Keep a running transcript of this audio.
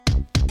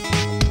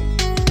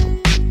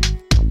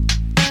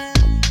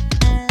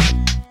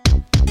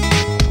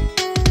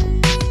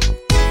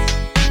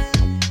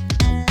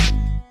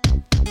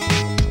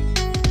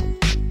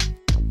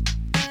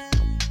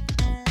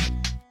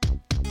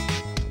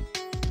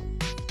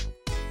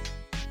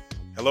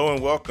Hello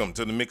and welcome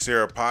to the Mix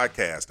Era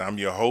Podcast. I'm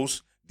your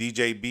host,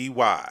 DJ B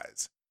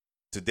Wise.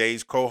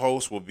 Today's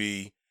co-host will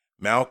be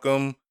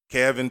Malcolm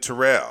Kevin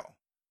Terrell.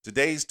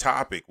 Today's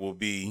topic will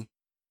be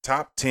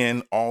top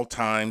 10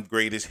 all-time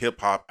greatest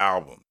hip-hop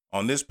albums.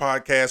 On this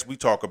podcast, we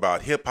talk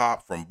about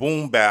hip-hop from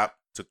boom bap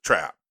to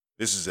trap.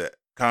 This is a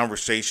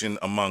conversation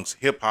amongst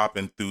hip-hop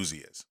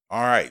enthusiasts.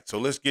 All right, so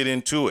let's get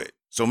into it.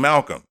 So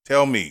Malcolm,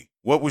 tell me,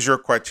 what was your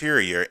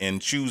criteria in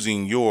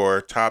choosing your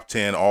top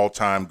 10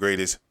 all-time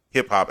greatest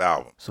hip-hop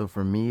album? So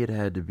for me, it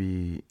had to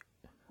be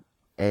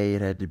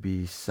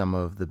some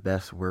of the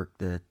best work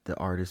that the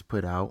artist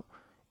put out,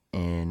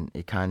 and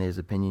it kind of is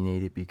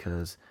opinionated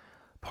because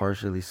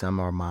partially some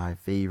are my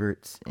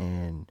favorites,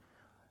 and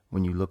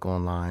when you look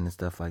online and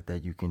stuff like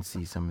that, you can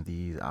see some of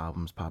these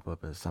albums pop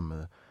up as some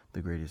of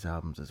the greatest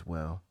albums as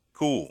well.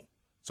 Cool.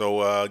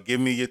 So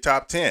give me your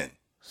top 10.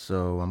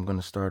 So I'm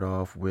gonna start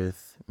off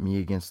with Me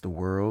Against the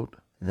World.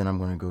 Then I'm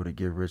gonna go to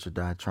Get Rich or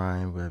Die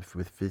Trying with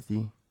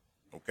 50.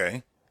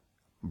 Okay.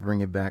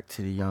 Bring it back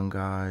to the young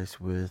guys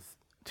with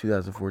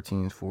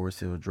 2014's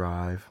Forest Hill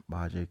Drive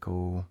by J.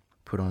 Cole.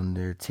 Put on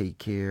there Take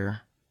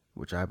Care,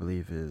 which I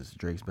believe is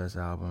Drake's best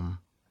album.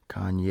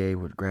 Kanye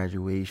with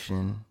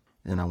Graduation.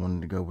 Then I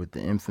wanted to go with The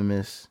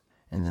Infamous.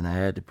 And then I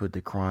had to put The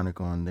Chronic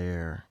on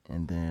there.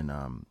 And then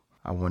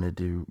I wanted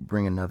to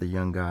bring another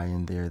young guy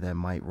in there that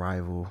might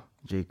rival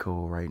J.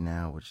 Cole right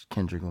now, which is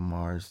Kendrick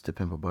Lamar's To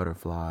Pimp a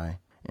Butterfly.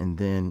 And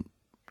then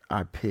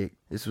I picked,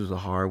 this was a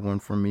hard one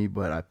for me,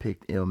 but I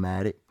picked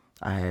Illmatic.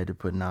 I had to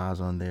put Nas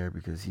on there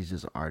because he's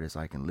just an artist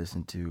I can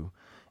listen to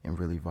and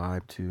really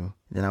vibe to.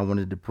 Then I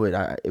wanted to put,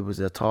 it was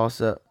a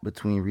toss-up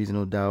between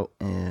Reasonable Doubt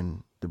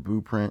and The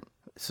Blueprint.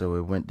 So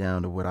it went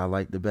down to what I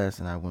liked the best,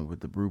 and I went with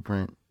The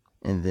Blueprint.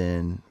 And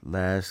then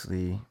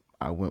lastly,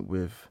 I went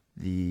with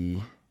the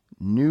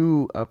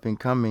new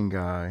up-and-coming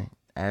guy,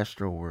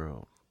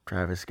 Astroworld,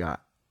 Travis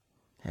Scott.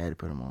 Had to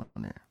put him on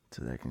there.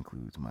 So that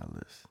concludes my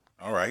list.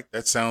 All right.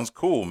 That sounds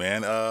cool,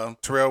 man.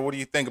 Terrell, what do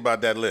you think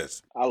about that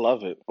list? I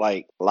love it.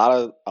 Like a lot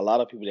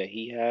of people that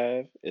he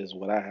have is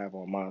what I have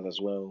on mine as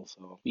well.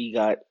 So we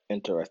got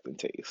interesting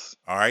tastes.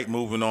 All right.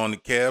 Moving on to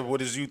Kev.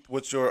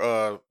 What's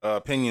your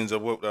opinions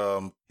of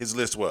what his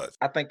list was?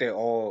 I think they're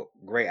all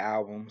great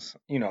albums.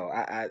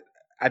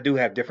 I do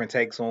have different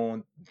takes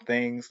on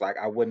things. Like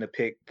I wouldn't have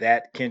picked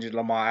that Kendrick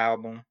Lamar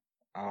album.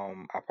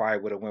 I probably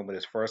would have went with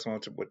his first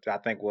one, which I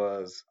think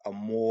was a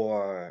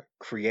more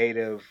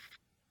creative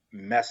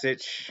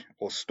message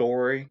or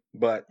story.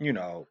 But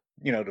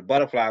the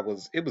Butterfly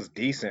was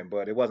decent,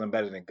 but it wasn't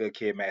better than Good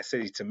Kid, Mad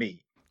City to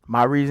me.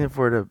 My reason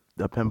for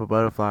the Pimp a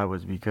Butterfly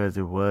was because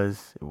it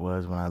was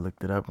when I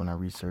looked it up, when I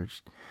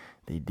researched,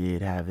 they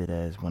did have it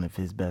as one of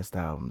his best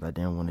albums. I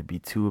didn't want to be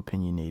too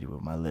opinionated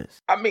with my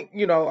list.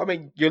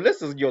 Your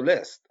list is your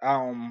list.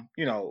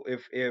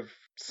 If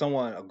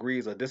someone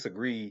agrees or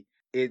disagree,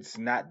 it's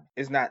not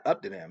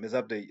up to them. It's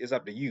up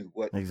to you.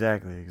 What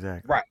Exactly.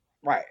 Right,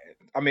 right.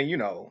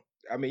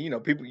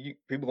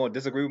 People gonna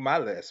disagree with my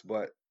list,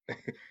 but it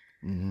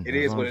As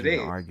is long what as it you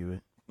can is. argue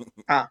it.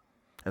 Huh?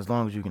 As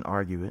long as you can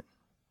argue it.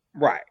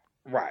 Right,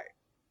 right.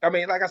 I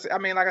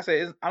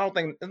don't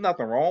think there's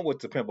nothing wrong with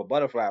To Pimp a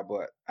Butterfly,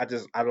 but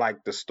I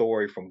like the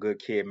story from Good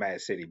Kid,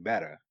 Mad City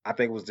better. I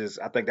think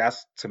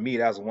that's, to me,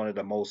 that's one of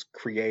the most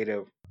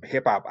creative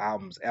hip hop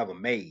albums ever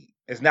made.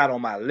 It's not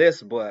on my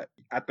list, but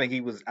I think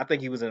he was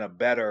in a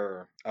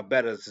better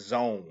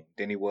zone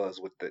than he was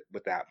with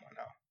that one,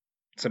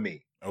 though, to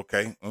me.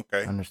 Okay.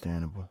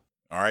 Understandable.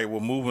 All right.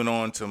 Well, moving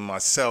on to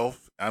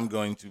myself, I'm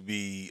going to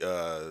be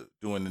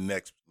doing the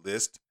next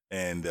list.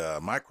 And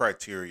my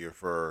criteria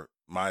for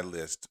my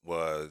list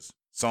was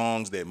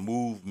songs that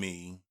moved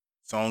me,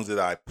 songs that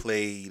I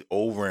played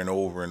over and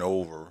over and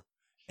over,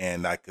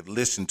 and I could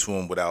listen to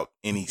them without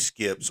any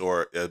skips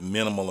or a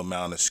minimal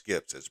amount of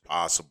skips as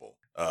possible.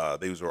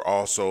 These were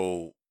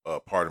also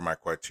part of my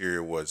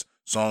criteria was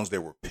songs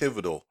that were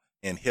pivotal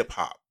in hip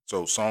hop.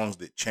 So songs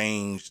that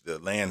changed the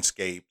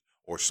landscape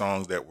or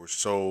songs that were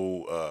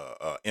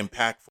so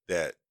impactful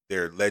that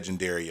they're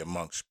legendary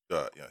amongst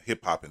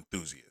hip hop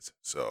enthusiasts.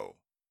 So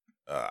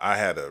I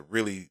had a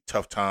really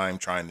tough time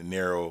trying to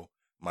narrow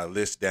my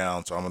list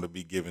down, so I'm going to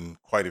be giving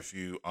quite a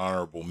few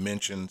honorable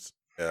mentions,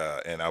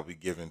 and I'll be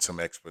giving some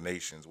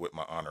explanations with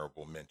my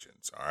honorable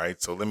mentions. All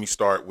right, so let me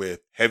start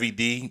with Heavy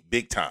D,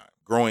 Big Time.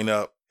 Growing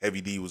up,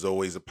 Heavy D was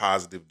always a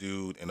positive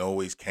dude and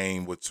always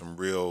came with some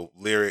real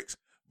lyrics,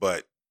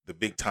 but the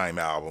Big Time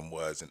album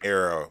was an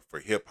era for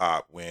hip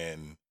hop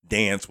when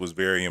dance was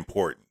very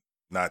important.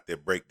 Not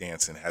that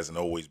breakdancing hasn't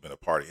always been a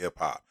part of hip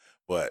hop,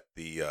 but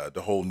the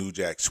whole New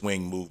Jack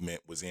Swing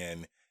movement was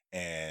in,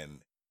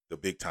 and the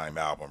Big Time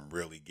album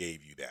really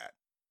gave you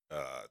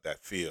that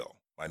feel.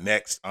 My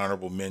next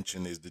honorable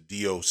mention is the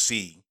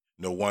DOC.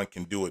 No One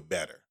Can Do It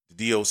Better.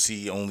 The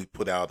DOC only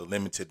put out a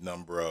limited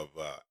number of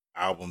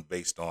albums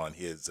based on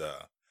his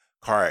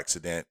car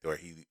accident where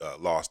he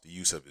lost the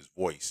use of his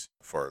voice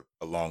for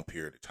a long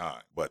period of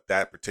time. But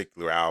that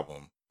particular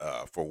album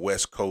for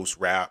West Coast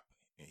rap,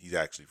 he's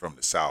actually from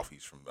the South.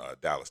 He's from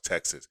Dallas,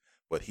 Texas.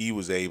 But he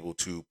was able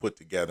to put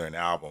together an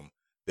album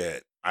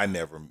that I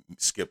never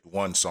skipped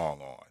one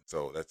song on.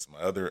 So that's my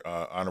other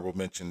honorable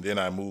mention. Then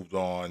I moved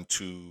on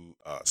to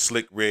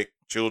Slick Rick,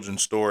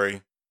 Children's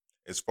Story.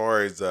 As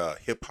far as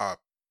hip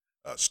hop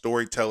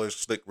storytellers,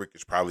 Slick Rick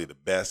is probably the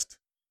best,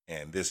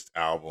 and this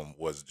album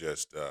was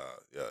just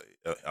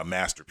a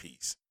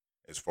masterpiece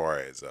as far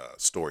as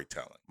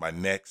storytelling. My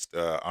next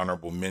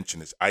honorable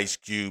mention is Ice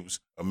Cube's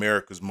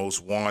America's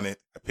Most Wanted.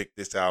 I picked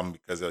this album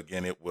because,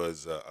 again, it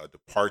was a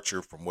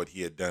departure from what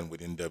he had done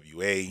with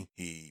NWA.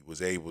 He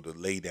was able to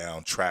lay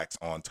down tracks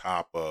on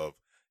top of,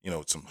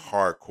 some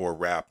hardcore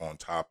rap on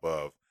top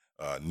of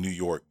New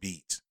York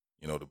beats.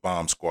 The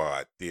Bomb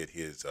Squad did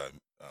his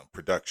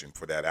production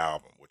for that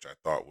album, which I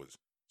thought was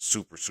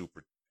super,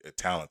 super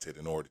talented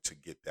in order to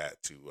get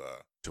that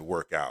to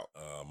work out.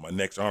 My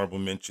next honorable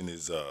mention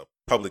is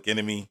Public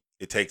Enemy.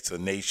 It takes a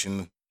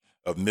nation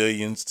of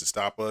millions to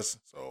stop us.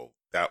 So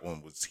that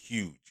one was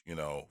huge,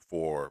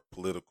 for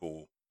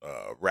political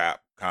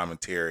rap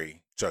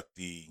commentary. Chuck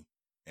D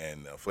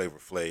and Flavor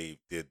Flav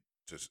did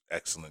just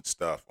excellent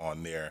stuff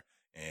on there,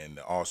 and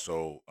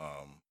also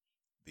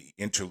the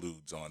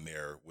interludes on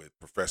there with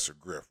Professor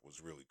Griff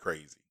was really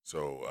crazy.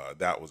 So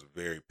that was a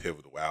very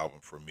pivotal album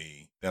for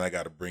me. Then I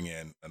got to bring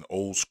in an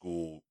old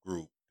school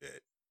group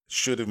that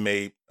should have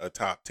made a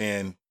top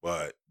 10,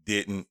 but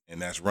didn't,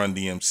 and that's Run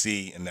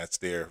DMC, and that's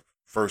their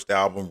first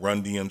album,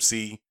 Run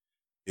DMC.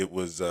 It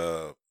was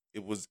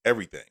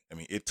everything. I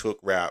mean, it took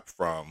rap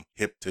from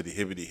hip to the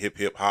hippity hip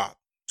hop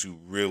to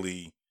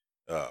really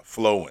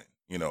flowing,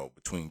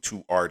 between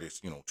two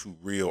artists, two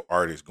real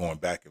artists going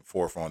back and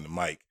forth on the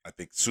mic. I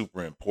think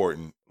super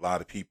important. A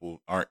lot of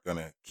people aren't going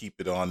to keep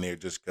it on there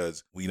just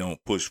because we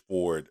don't push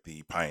forward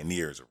the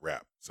pioneers of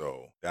rap.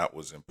 So that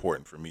was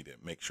important for me to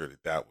make sure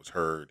that that was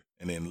heard.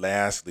 And then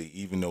lastly,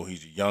 even though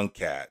he's a young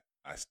cat,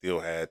 I still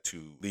had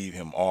to leave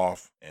him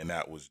off, and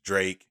that was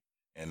Drake.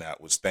 And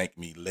that was Thank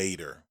Me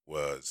Later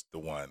was the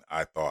one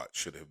I thought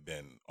should have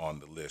been on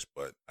the list,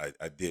 but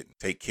I didn't.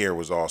 Take Care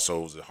was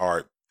also a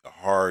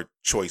hard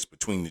choice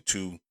between the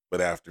two.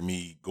 But after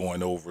me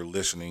going over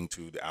listening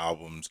to the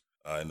albums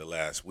in the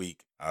last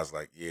week, I was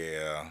like,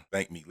 yeah,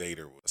 Thank Me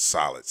Later was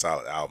a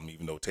solid album,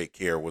 even though Take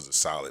Care was a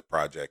solid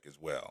project as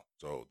well.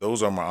 So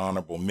those are my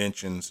honorable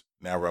mentions.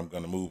 Now I'm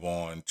going to move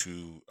on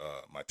to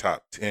my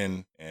top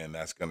 10, and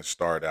that's going to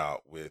start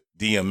out with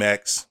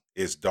DMX,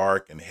 It's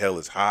Dark and Hell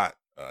is Hot.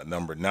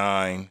 Number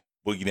 9,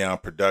 Boogie Down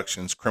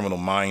Productions, Criminal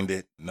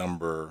Minded.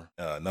 Number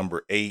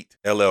 8,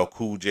 LL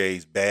Cool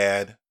J's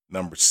Bad.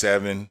 Number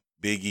 7,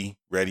 Biggie,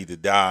 Ready to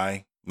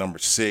Die. Number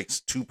 6,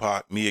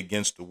 Tupac, Me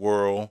Against the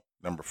World.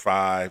 Number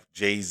 5,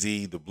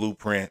 Jay-Z, The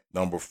Blueprint.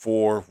 Number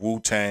 4,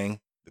 Wu-Tang,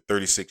 The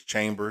 36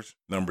 Chambers.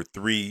 Number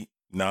 3,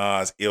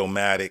 Nas,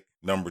 Illmatic.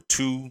 Number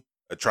 2,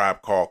 A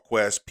Tribe Called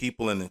Quest,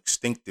 People in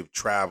Instinctive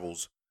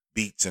Travels,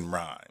 Beats and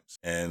Rhymes.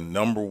 And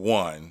number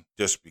 1,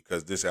 just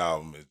because this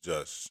album is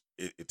just,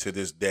 to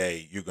this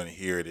day, you're going to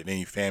hear it at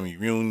any family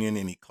reunion,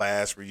 any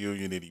class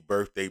reunion, any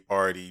birthday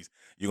parties.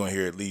 You're going to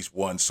hear at least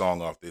one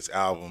song off this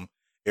album.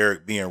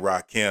 Eric B. and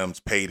Rakim's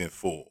Paid in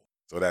Full.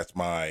 So that's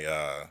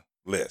my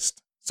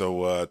list.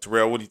 So,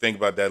 Terrell, what do you think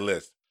about that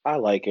list? I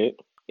like it.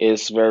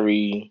 It's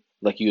very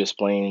like you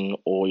explain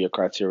all your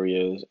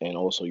criteria, and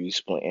also you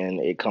explain, and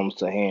it comes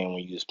to hand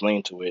when you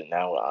explain to it.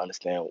 Now I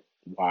understand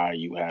why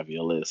you have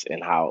your list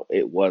and how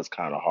it was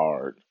kind of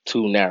hard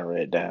to narrow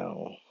it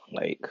down.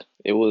 Like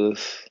it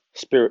was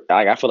spirit.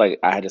 Like I feel like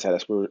I just had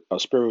a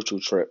spiritual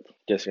trip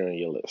just hearing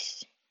your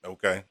list.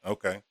 Okay.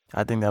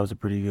 I think that was a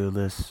pretty good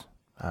list.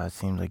 It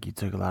seems like you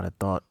took a lot of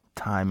thought,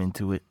 time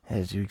into it,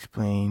 as you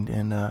explained,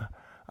 and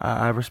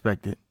I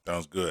respect it.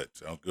 Sounds good.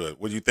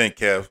 What do you think,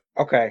 Kev?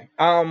 Okay.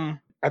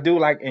 I do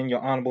like in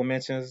your honorable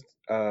mentions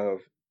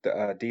of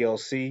the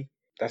DLC.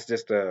 That's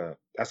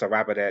a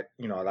rapper that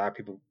a lot of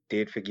people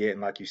did forget,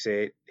 and like you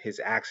said, his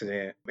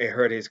accident it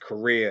hurt his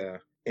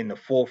career in the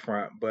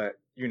forefront, but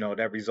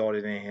that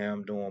resulted in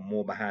him doing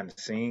more behind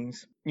the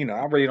scenes. I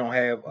really don't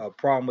have a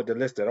problem with the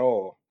list at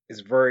all.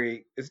 It's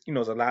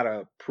a lot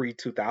of pre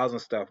 2000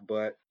 stuff,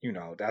 but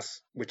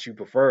that's what you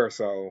prefer.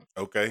 So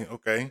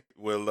Okay.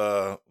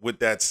 Well, with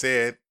that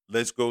said,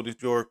 let's go to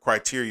your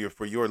criteria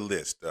for your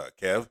list,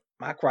 Kev.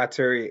 my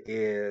criteria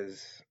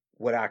is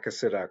what I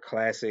consider a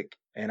classic,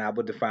 and I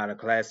would define a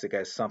classic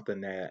as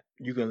something that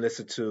you can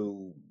listen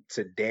to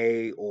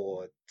today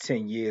or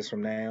 10 years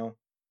from now,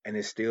 and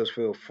it still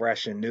feel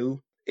fresh and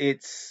new.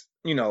 It's,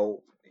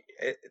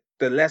 it,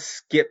 the less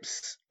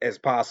skips as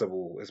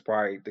possible is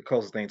probably the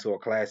closest thing to a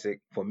classic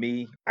for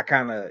me.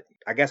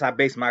 I guess I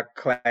base my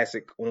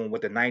classic on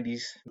what it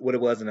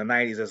was in the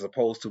 90s as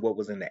opposed to what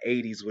was in the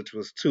 80s, which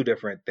was two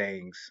different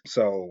things.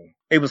 So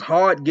it was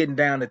hard getting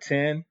down to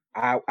 10.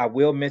 I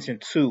will mention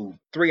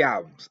three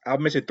albums. I'll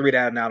mention three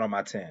that are not on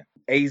my 10.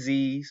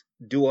 AZ's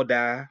Do or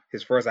Die,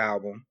 his first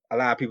album. A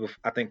lot of people,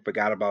 I think,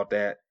 forgot about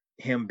that.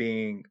 Him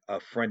being a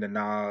friend of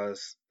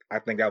Nas, I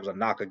think that was a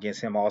knock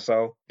against him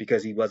also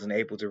because he wasn't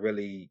able to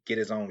really get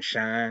his own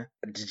shine.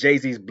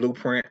 Jay-Z's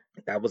Blueprint,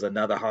 that was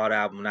another hard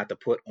album not to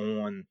put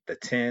on the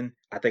 10.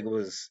 I think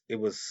it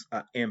was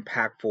an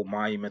impactful,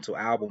 monumental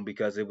album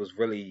because it was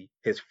really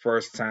his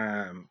first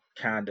time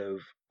kind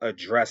of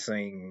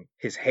addressing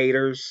his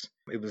haters.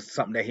 It was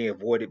something that he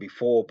avoided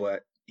before,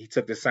 but he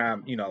took the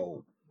time,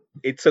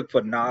 it took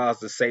for Nas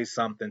to say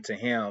something to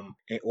him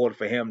in order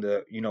for him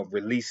to,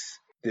 release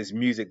this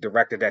music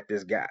directed at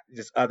this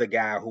other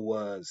guy who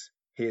was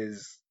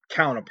his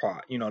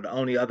counterpart, the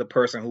only other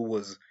person who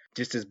was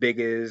just as big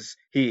as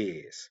he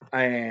is.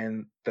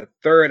 And the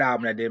third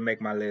album that didn't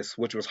make my list,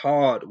 which was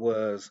hard,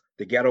 was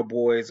the Ghetto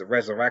Boys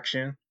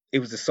Resurrection. It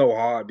was just so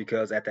hard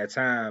because at that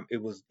time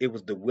it was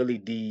the Willie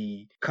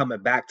D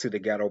coming back to the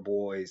Ghetto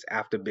Boys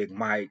after Big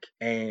Mike,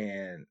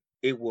 and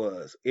it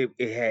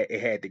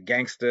had the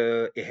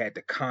gangster, it had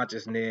the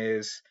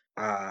consciousness,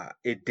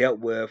 it dealt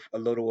with a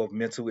little of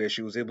mental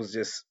issues. It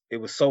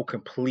was so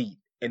complete,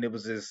 and it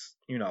was just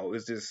it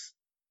was just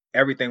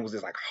everything was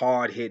just like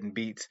hard hitting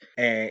beats,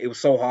 and it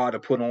was so hard to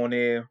put on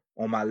there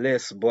on my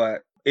list,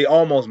 but it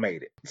almost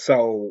made it.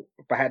 So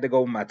if I had to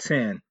go with my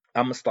 10,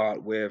 I'm gonna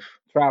start with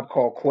Tribe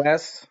Called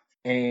Quest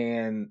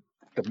and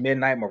the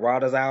Midnight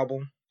Marauders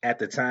album. At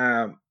the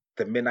time,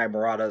 the Midnight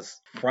Marauders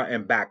front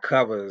and back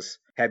covers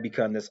had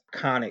become this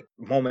iconic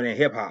moment in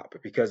hip hop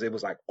because it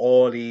was like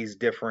all these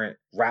different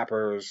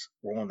rappers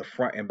were on the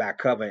front and back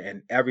cover,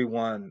 and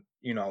everyone,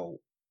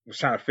 was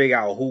trying to figure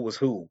out who was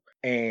who.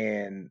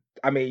 And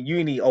I mean,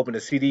 you need to open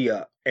the CD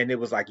up, and it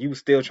was like you was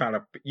still trying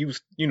to you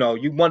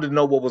wanted to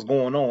know what was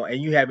going on,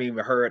 and you haven't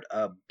even heard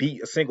a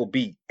single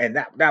beat, and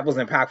that was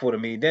impactful to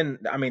me. Then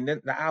I mean,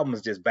 then the album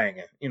is just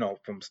banging,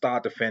 from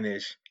start to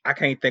finish. I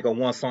can't think of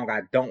one song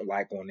I don't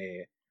like on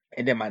there.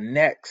 And then my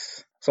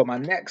next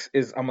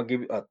is I'm gonna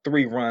give you a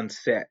 3-run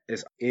set.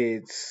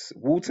 It's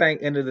Wu Tang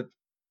Into the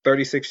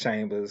 36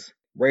 Chambers,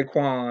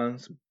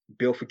 Raekwon's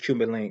Built for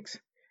Cuban Links,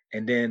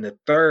 and then the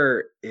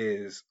third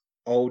is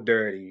Old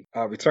Dirty,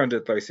 Return to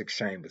the 36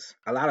 Chambers.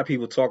 A lot of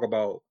people talk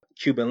about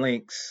Cuban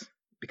Links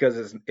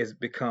because it's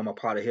become a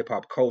part of hip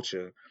hop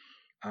culture.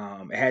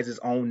 It has its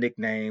own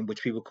nickname,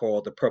 which people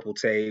call the Purple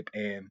Tape,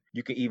 and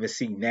you can even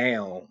see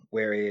now,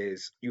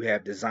 whereas you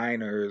have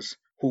designers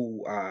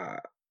who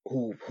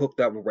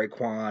hooked up with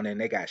Raekwon, and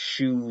they got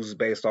shoes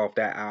based off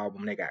that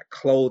album, they got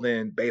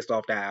clothing based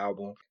off that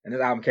album, and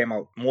this album came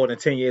out more than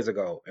 10 years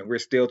ago, and we're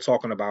still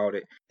talking about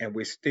it, and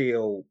we're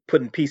still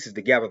putting pieces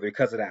together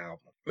because of the album.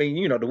 I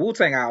mean, the Wu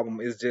Tang album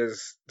is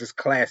just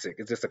classic.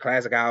 It's just a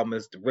classic album.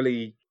 It's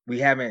really, we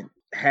haven't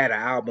had an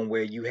album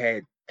where you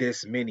had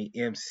this many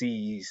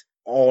MCs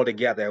all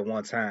together at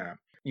one time.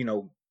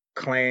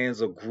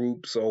 Clans or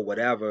groups or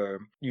whatever,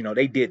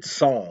 they did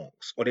songs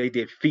or they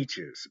did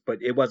features, but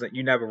it wasn't,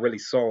 you never really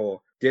saw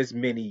this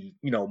many,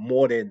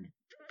 more than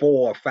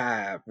 4 or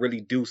 5 really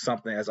do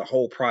something as a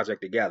whole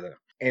project together.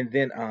 And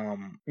then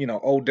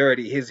Old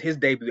Dirty, his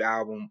debut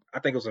album, I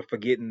think it was a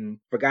forgotten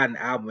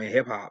album in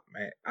hip hop,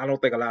 man. I don't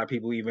think a lot of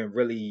people even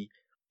really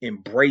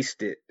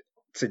embraced it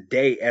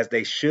today as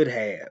they should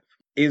have.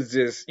 It's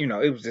just,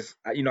 it was just,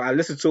 I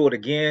listened to it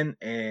again,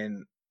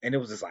 and it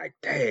was just like,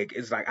 dang,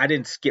 it's like I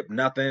didn't skip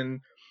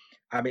nothing.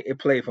 I mean, it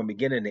played from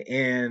beginning to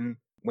end.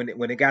 When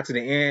it got to the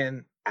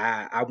end,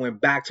 I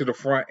went back to the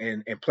front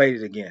and played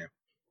it again.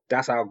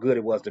 That's how good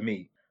it was to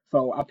me.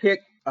 So I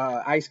picked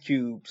Ice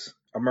Cube's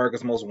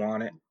America's Most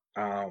Wanted.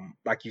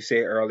 Like you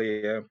said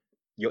earlier,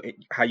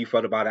 how you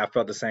felt about it, I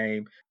felt the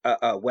same.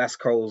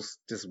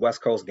 This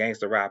West Coast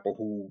gangster rapper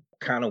who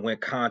kind of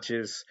went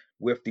conscious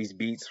with these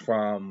beats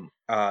from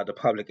the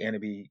Public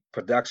Enemy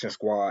production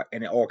squad,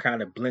 and it all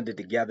kind of blended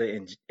together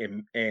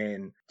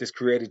and just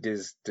created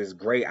this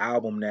great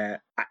album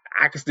that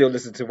I can still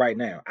listen to right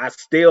now. I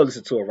still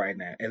listen to it right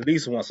now, at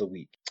least once a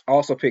week. I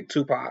also picked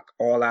Tupac,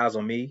 All Eyes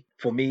on Me.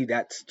 For me,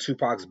 that's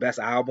Tupac's best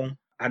album.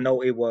 I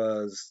know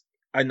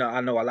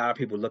a lot of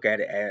people look at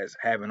it as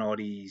having all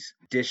these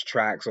diss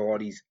tracks or all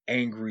these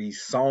angry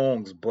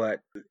songs, but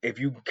if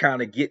you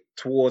kind of get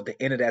towards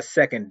the end of that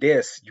second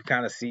disc, you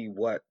kind of see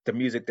what the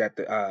music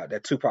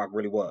that Tupac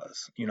really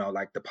was.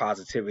 Like the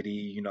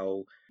positivity,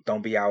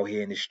 don't be out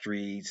here in the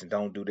streets and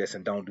don't do this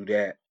and don't do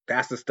that.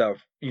 That's the stuff,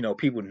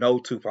 people know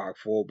Tupac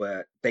for,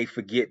 but they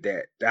forget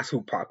that that's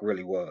who Pac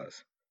really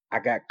was. I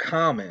got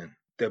Common,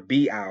 the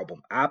B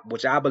album,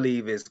 which I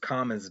believe is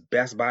Common's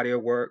best body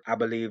of work. I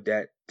believe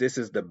that this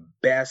is the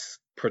best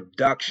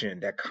production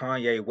that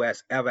Kanye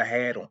West ever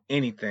had on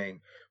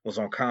anything was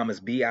on Common's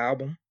B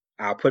album.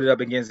 I'll put it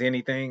up against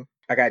anything.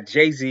 I got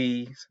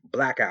Jay-Z's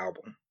Black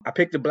Album. I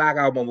picked the Black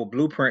Album with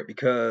Blueprint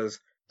because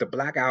the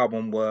Black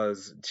Album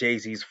was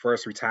Jay-Z's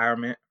first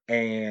retirement,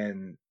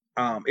 and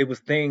it was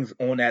things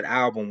on that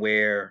album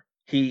where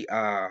he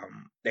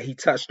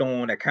touched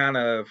on that kind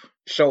of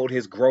showed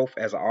his growth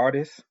as an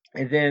artist.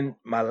 And then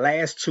my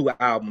last 2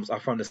 albums are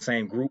from the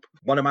same group.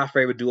 One of my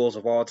favorite duos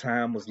of all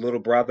time was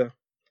Little Brother.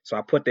 So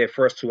I put their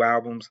first 2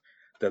 albums,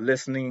 The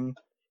Listening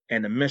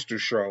and The Minstrel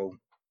Show,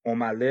 on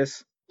my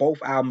list.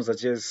 Both albums are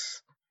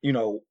just,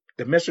 The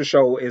Minstrel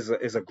Show is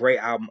a great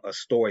album of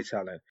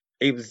storytelling.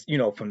 it was,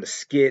 from the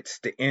skits,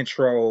 the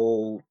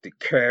intro, the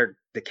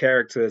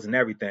characters and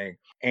everything.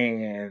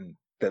 And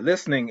the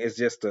listening is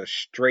just a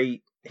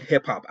straight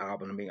hip hop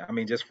album to me. I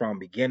mean, just from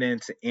beginning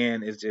to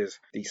end, it's just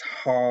these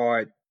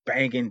hard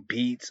banging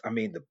beats. I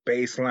mean, the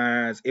bass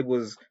lines. It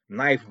was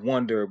Knife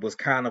Wonder was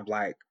kind of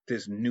like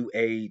this new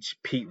age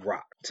Pete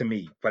Rock to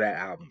me for that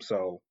album.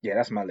 So yeah,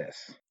 that's my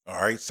list.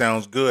 All right,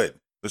 sounds good.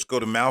 Let's go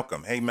to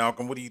Malcolm. Hey,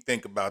 Malcolm, what do you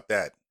think about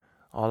that?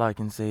 All I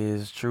can say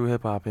is true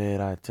hip hop head,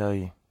 I tell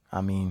you.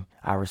 I mean,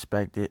 I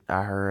respect it.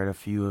 I heard a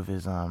few of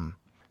his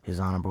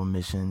honorable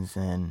missions,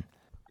 and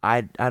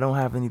I don't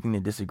have anything to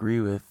disagree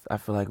with. I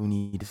feel like we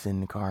need to sit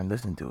in the car and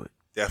listen to it.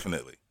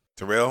 Definitely.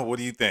 Terrell, what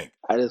do you think?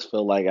 I just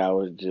feel like I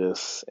was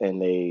just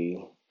in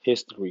a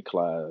history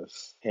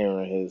class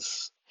hearing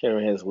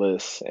his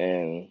list,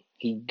 and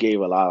he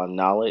gave a lot of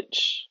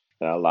knowledge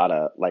and a lot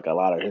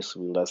of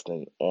history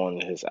lesson on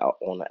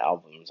on the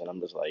albums, and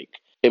I'm just like,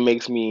 it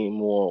makes me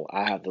more.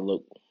 I have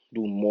to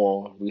do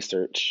more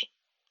research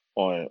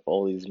on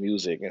all these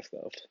music and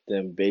stuff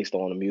than based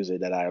on the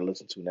music that I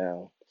listen to now.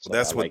 Well, So I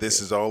that's what like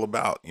this it. is all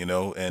about,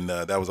 and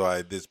that was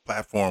why this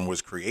platform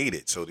was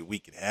created so that we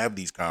could have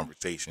these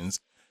conversations.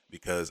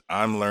 Because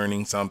I'm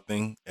learning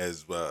something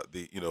as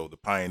the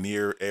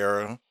pioneer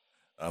era.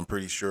 I'm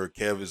pretty sure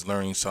Kev is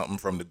learning something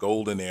from the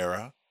golden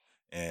era,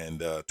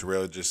 and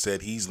Terrell just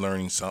said he's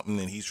learning something,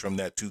 and he's from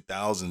that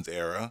 2000s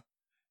era.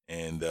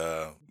 And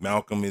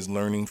Malcolm is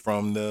learning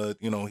from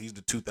he's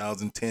the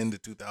 2010 to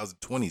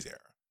 2020s era.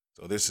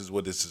 So this is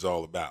what this is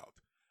all about.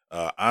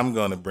 I'm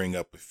going to bring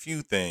up a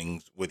few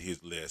things with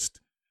his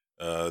list.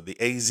 The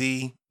AZ,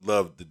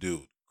 loved the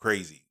dude,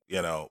 crazy,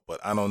 but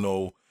I don't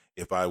know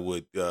if I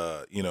would,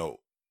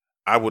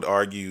 I would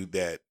argue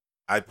that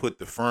I put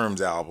the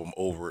Firm's album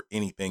over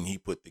anything he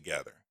put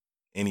together,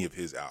 any of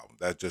his albums.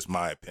 That's just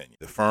my opinion.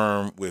 The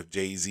Firm with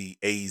Jay-Z,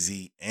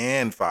 AZ,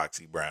 and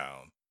Foxy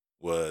Brown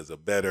was a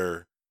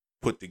better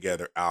put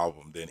together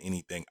album than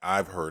anything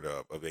I've heard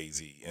of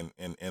AZ.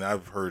 And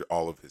I've heard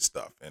all of his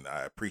stuff, and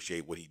I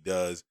appreciate what he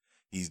does.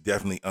 He's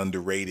definitely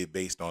underrated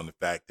based on the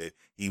fact that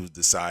he was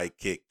the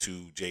sidekick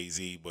to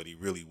Jay-Z, but he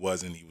really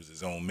wasn't. He was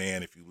his own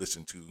man. If you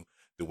listen to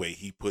the way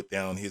he put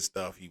down his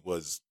stuff, he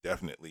was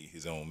definitely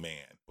his own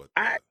man. But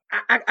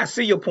I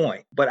see your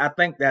point, but I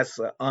think that's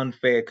an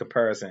unfair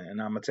comparison, and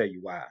I'm gonna tell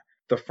you why.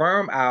 The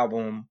Firm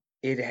album,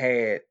 it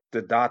had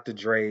the Dr.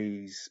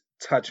 Dre's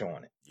touch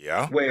on it,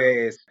 yeah,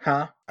 whereas,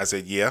 I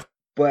said, yeah.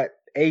 But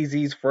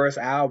AZ's first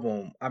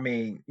album, I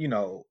mean,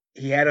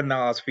 he had a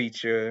Nas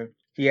feature,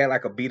 he had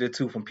like a beat or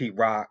two from Pete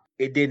Rock.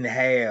 It didn't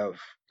have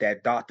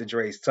that Dr.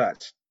 Dre's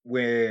touch.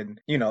 When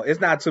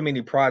it's not too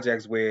many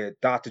projects where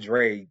Dr.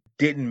 Dre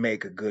didn't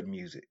make a good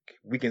music.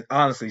 We can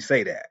honestly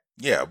say that.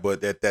 Yeah,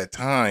 but at that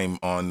time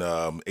on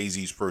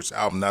AZ's first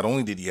album, not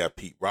only did he have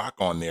Pete Rock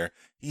on there,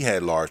 he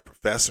had Large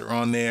Professor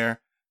on there.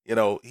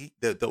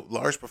 The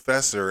Large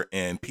Professor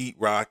and Pete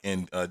Rock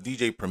and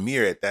DJ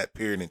Premier at that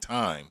period in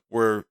time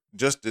were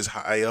just as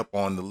high up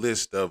on the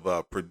list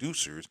of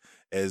producers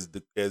as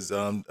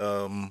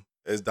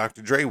as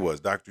Dr. Dre was.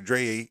 Dr.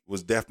 Dre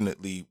was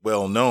definitely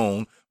well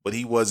known, but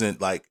he wasn't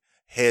like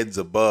heads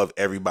above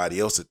everybody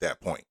else at that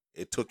point.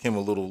 It took him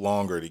a little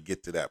longer to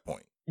get to that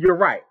point. You're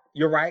right.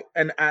 You're right,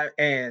 and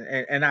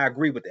I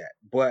agree with that.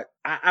 But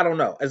I don't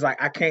know. It's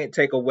like I can't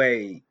take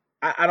away.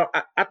 I don't.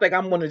 I think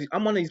I'm one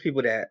of these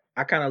people that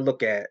I kind of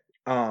look at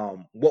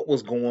what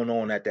was going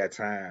on at that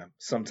time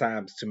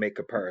sometimes to make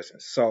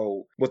comparisons.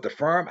 So was the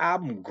Firm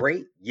album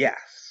great?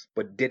 Yes,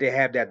 but did it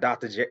have that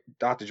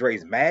Dr.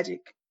 Dre's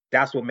magic?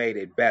 That's what made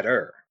it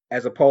better,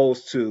 as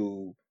opposed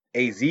to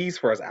AZ's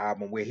first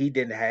album where he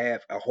didn't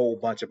have a whole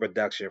bunch of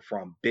production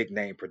from big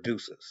name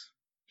producers.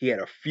 He had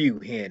a few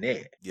here and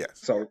there. Yes.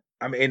 So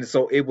I mean, and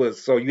so it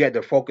was. So you had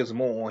to focus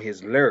more on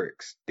his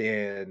lyrics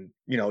than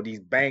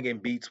these banging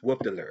beats with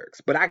the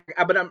lyrics. But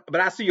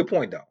I see your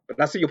point though. But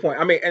I see your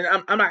point. I mean, and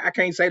I'm not. I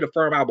can't say the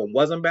Firm album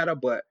wasn't better,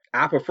 but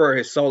I prefer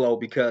his solo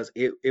because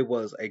it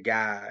was a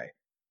guy.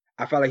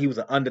 I felt like he was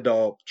an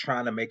underdog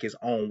trying to make his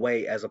own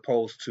way, as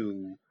opposed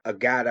to a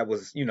guy that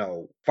was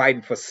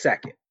fighting for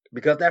second.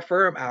 Because that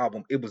Firm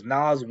album, it was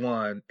Nas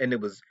one, and it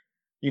was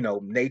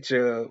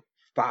Nature,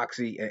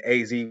 Foxy, and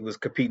AZ was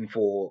competing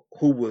for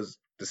who was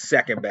the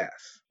second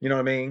best. You know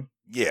what I mean?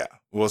 Yeah.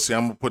 Well, see,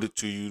 I'm gonna put it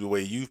to you the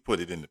way you've put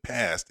it in the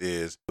past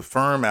is the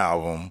Firm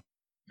album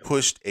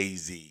pushed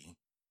AZ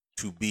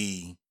to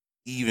be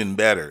even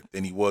better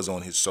than he was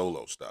on his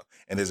solo stuff.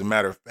 And as a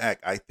matter of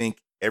fact, I think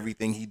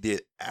everything he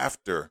did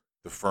after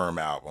the Firm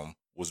album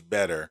was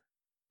better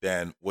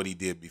than what he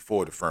did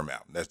before the Firm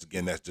album. That's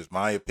just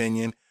my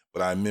opinion.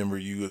 But I remember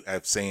you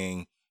have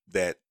saying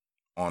that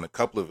on a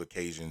couple of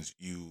occasions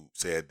you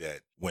said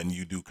that when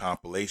you do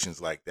compilations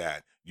like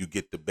that, you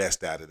get the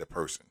best out of the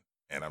person.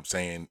 And I'm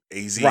saying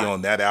AZ Right,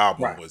 on that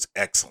album right, was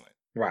excellent.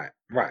 right.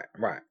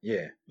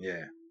 Yeah,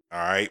 yeah. All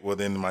right. Well,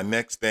 then my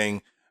next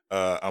thing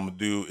I'm gonna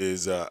do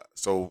is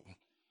so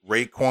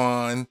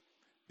Raekwon.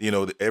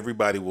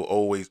 Everybody will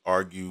always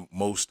argue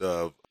most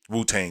of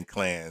Wu-Tang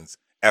Clan's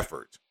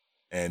effort,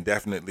 and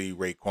definitely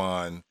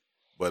Raekwon.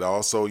 but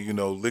also,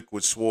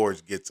 Liquid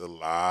Swords gets a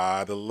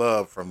lot of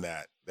love from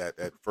that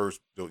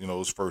first,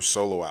 those first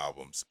solo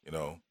albums.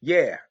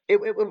 Yeah, it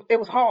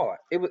was hard.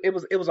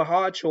 It was a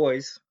hard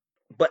choice,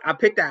 but I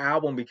picked that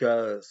album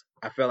because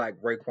I felt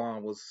like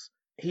Raekwon was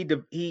he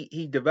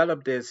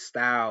developed this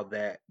style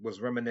that was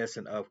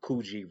reminiscent of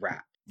Coogee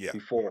rap Yeah.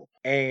 before,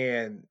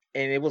 and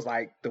it was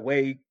like the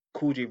way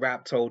Coogee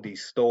rap told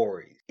these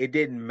stories. It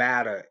didn't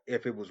matter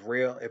if it was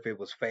real, if it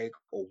was fake,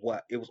 or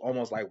what. It was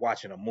almost like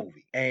watching a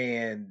movie,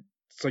 and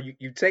so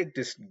you take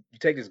this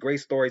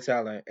great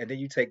storytelling, and then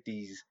you take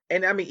these,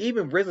 and I mean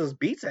even RZA's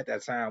beats at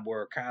that time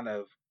were kind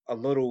of a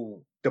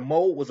little, the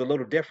mode was a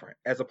little different,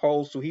 as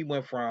opposed to he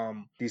went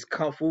from these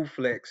kung fu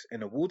flicks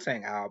in the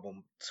Wu-Tang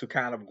album to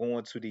kind of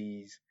going to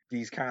these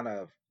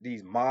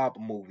mob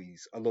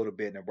movies a little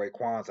bit in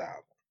Raekwon's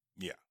album.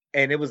 Yeah.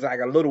 And it was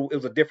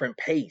a different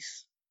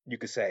pace, you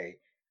could say.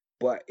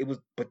 But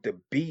the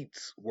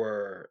beats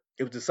were,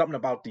 it was just something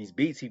about these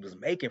beats he was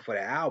making for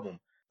the album.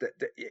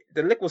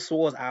 The Liquid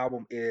Swords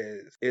album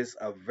is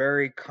a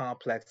very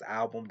complex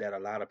album that a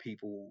lot of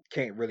people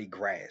can't really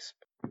grasp.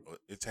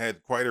 It's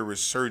had quite a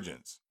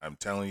resurgence. I'm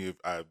telling you,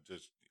 I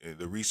just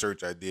the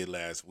research I did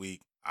last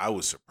week, I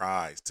was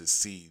surprised to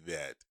see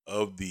that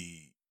of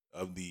the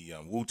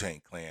Wu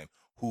Tang Clan,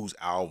 whose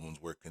albums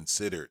were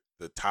considered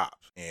the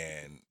tops,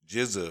 and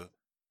Jizza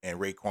and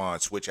Raekwon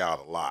switch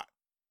out a lot,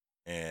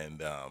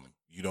 and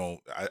you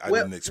don't, I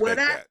Well, didn't well, expect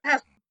that.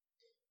 that's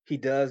he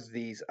does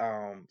these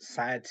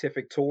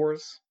scientific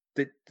tours.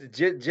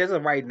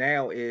 The right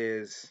now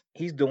is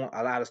he's doing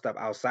a lot of stuff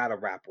outside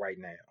of rap right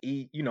now.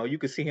 You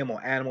could see him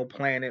on Animal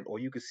Planet, or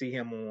you could see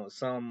him on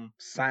some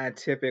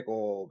scientific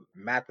or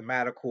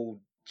mathematical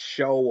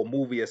show or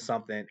movie or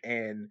something,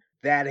 and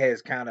that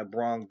has kind of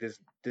brung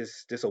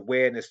this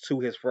awareness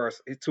to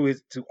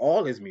to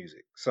all his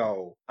music.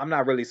 So I'm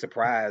not really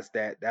surprised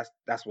that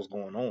that's what's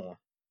going on.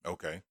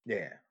 Okay.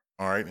 Yeah.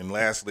 All right. And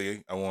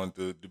lastly, I wanted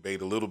to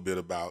debate a little bit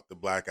about the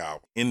Black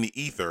Album. In the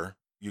ether,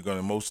 you're going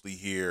to mostly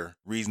hear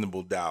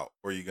Reasonable Doubt,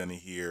 or you're going to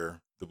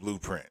hear The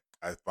Blueprint.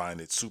 I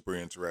find it super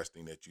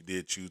interesting that you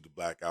did choose the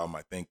Black Album.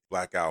 I think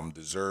Black Album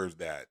deserves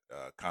that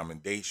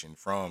commendation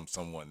from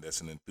someone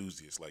that's an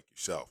enthusiast like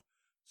yourself.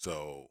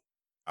 So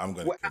I'm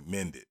going to Well,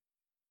 commend it.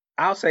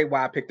 I'll say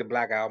why I picked the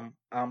Black Album.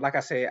 Like I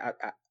said,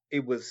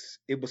 it was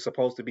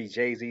supposed to be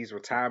Jay-Z's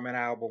retirement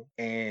album,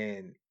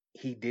 and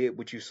he did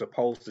what you're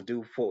supposed to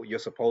do for your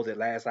supposed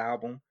last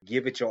album.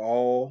 Give it your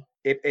all.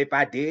 If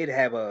I did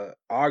have a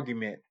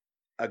argument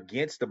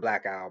against the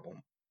Black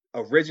Album,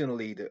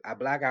 originally the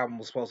Black Album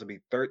was supposed to be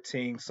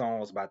 13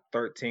 songs by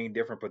 13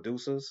 different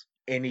producers,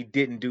 and he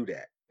didn't do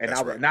that. And I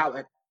That's was right.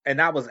 now and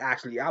I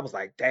was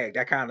like, dang,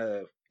 that kind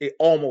of, it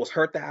almost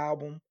hurt the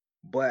album.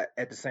 But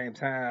at the same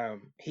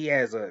time, he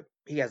has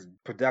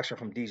production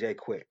from DJ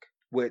Quick,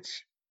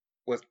 which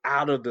was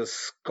out of the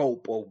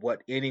scope of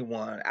what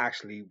anyone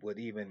actually would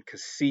even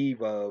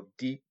conceive of.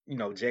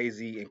 Jay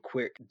Z and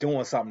Quick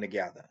doing something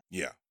together.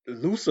 Yeah.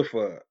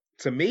 Lucifer,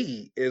 to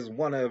me, is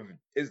one of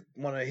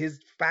his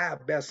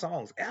five best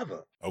songs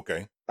ever.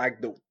 Okay.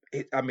 Like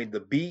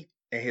the beat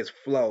and his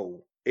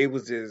flow, it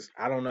was just,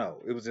 I don't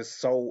know, it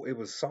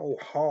was so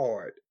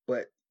hard.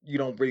 But you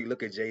don't really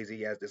look at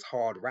Jay-Z as this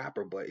hard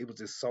rapper, but it was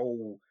just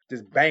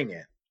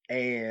banging.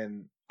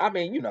 And I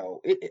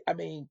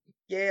mean,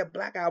 yeah,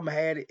 Black Album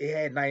had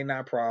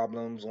 99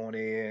 Problems on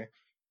there.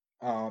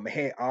 It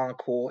had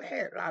Encore, it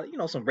had a lot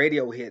of, some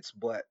radio hits,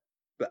 but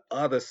the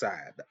other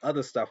side, the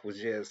other stuff was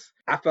just,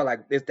 I felt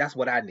like that's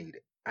what I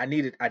needed. I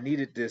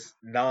needed this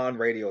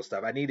non-radio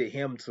stuff. I needed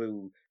him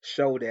to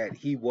show that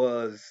he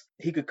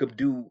could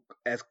do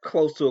as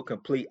close to a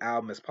complete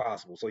album as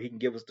possible. So he can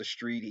give us the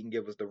street, he can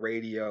give us the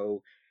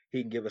radio,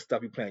 he can give us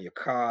stuff you play in your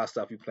car,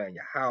 stuff you play in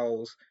your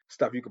house,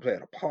 stuff you can play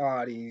at a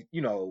party,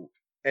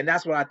 and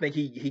that's what I think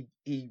he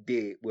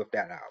did with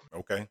that album.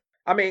 Okay.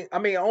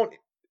 On,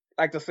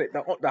 like to say,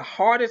 the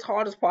hardest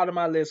part of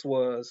my list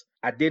was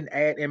I didn't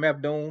add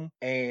MF Doom,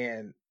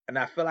 and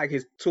I feel like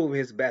his two of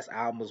his best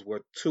albums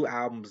were two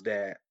albums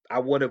that I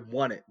would have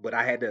wanted, but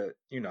I had to,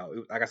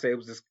 like I said, it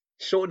was just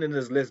shortening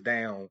this list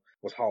down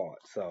was hard.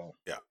 So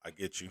Yeah, I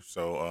get you.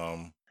 So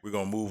we're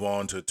going to move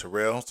on to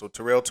Terrell. So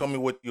Terrell, tell me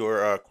what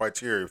your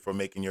criteria for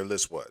making your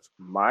list was.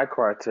 My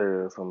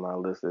criteria for my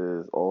list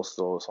is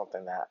also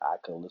something that I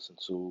can listen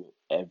to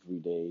every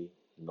day,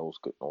 no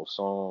skip, no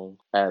song,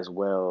 as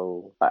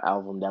well an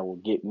album that will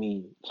get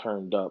me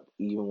turned up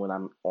even when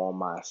I'm on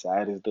my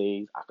saddest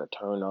days. I could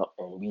turn up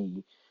and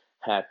be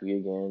happy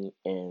again.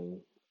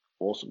 And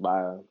also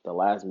by the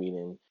last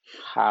meeting,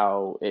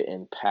 how it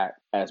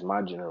impact as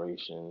my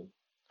generation,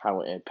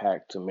 how it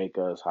impact to make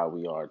us how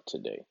we are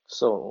today.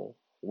 So All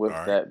with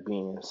right. that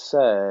being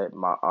said,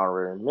 my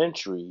honorary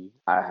entry,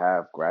 I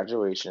have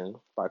Graduation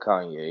by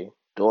Kanye,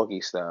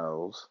 Doggy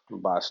Styles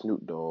by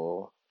Snoop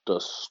Dogg, The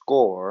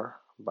Score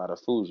by the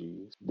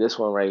Fugees. This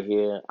one right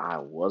here, I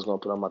was gonna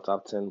put on my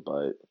top 10,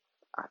 but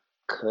I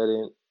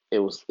couldn't. It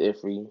was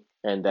iffy.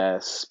 And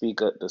that's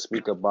the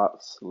Speaker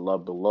Box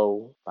Love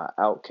Below by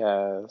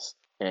Outkast.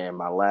 And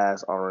my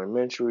last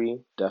honorary entry,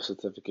 Death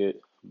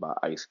Certificate by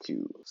Ice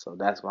Cube. So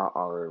that's my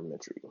honorary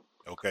entry.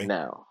 Okay.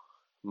 Now,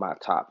 my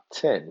top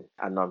 10.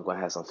 I know I'm gonna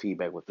have some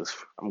feedback with this.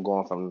 I'm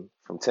going from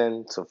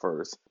 10 to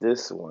first.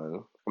 This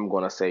one, I'm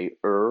gonna say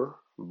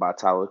by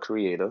Tyler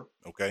Creator,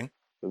 Okay.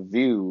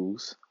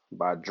 Views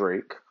by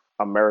Drake,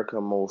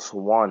 America Most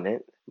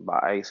Wanted by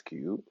Ice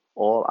Cube,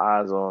 All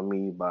Eyes on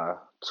Me by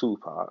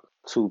Tupac,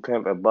 To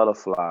Pimp a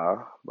Butterfly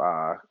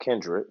by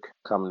Kendrick.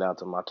 Coming down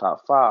to my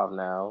top five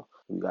now,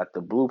 we got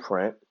The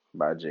Blueprint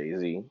by Jay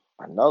Z.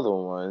 Another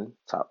one,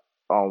 top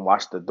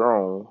Watch the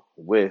Throne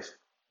with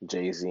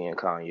Jay Z and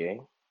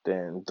Kanye.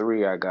 Then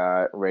three, I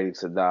got Ready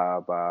to Die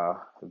by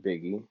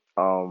Biggie.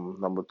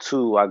 Number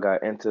two, I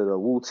got Into the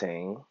Wu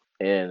Tang,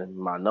 and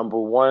my number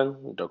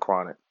one, The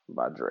Chronic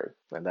by Dre,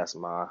 and that's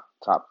my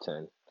top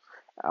 10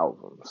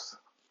 albums.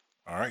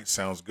 All right.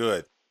 Sounds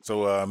good.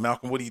 So,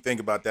 Malcolm, what do you think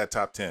about that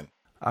top 10?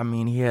 I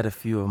mean, he had a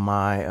few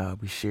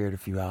of we shared a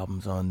few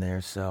albums on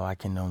there, so I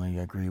can only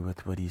agree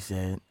with what he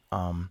said.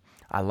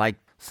 I like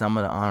some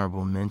of the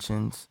honorable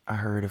mentions. I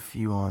heard a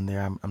few on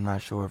there. I'm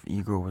not sure if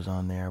Igor was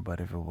on there, but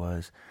if it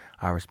was,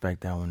 I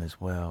respect that one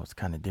as well. It's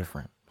kind of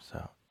different,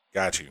 so.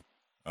 Got you.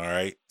 All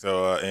right.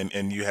 So,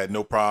 and you had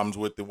no problems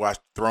with the Watch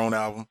the Throne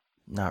album?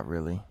 Not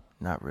really.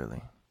 Not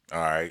really. All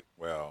right.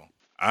 Well,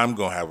 I'm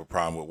gonna have a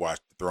problem with Watch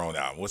the Throne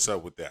album. What's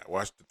up with that?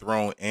 Watch the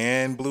Throne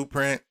and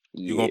Blueprint?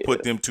 You gonna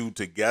put Yeah, them two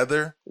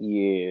together?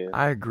 yeah.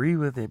 I agree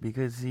with it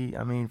because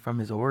from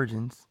his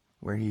origins,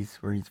 where he's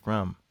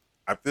from.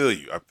 I feel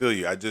you. I feel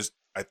you. I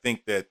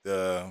think that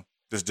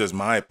this is just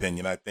my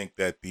opinion. I think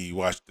that the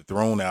Watch the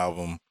Throne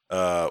album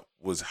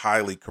was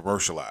highly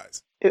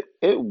commercialized.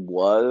 It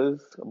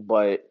was,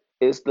 but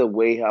it's the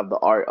way how the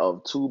art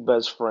of two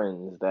best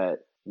friends that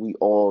we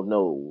all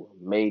know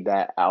made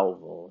that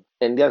album.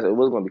 And yes, it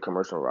was going to be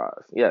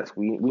commercialized. Yes,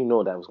 we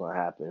know that was going to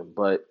happen.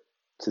 But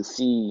to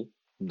see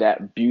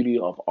that beauty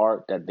of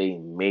art that they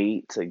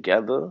made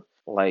together,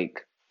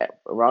 like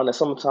around the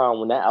summertime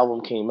when that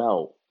album came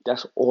out,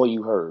 that's all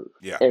you heard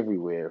Yeah.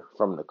 everywhere,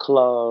 from the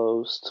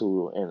clubs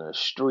to in the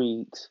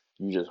streets.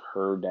 You just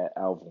heard that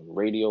album.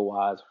 Radio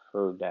wise,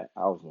 heard that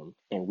album.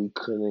 And we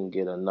couldn't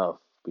get enough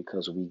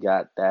because we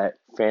got that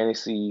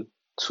fantasy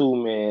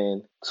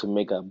two-man to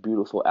make a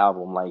beautiful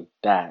album like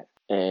that.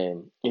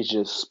 And it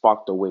just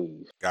sparked a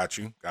wave. Got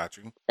you. Got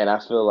you. And I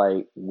feel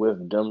like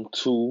with them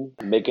two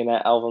making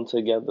that album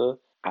together,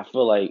 I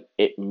feel like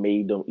it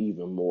made them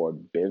even more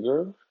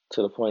bigger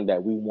to the point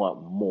that we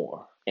want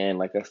more. And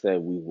like I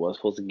said, we was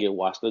supposed to get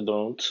Watch the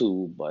Throne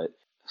too, but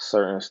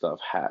certain stuff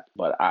happened.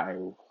 But I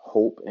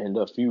hope in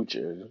the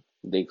future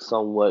they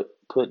somewhat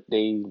put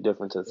their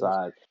difference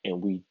aside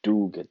and we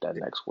do get that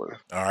next word.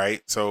 All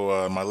right.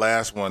 So my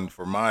last one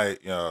for my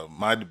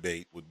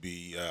debate would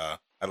be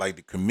I'd like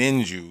to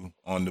commend you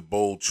on the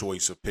bold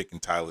choice of picking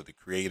Tyler the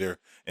Creator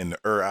and the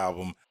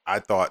album. I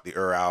thought the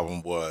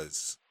album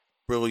was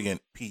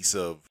brilliant piece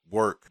of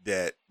work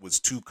that was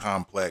too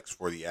complex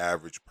for the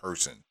average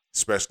person,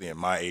 especially in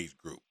my age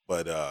group.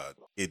 But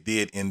it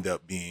did end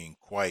up being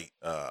quite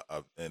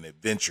an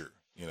adventure.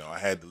 You know, I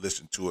had to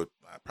listen to it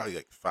probably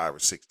like 5 or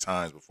 6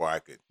 times before I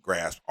could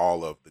grasp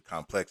all of the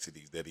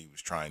complexities that he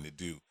was trying to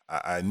do.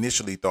 I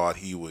initially thought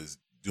he was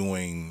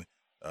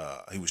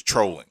he was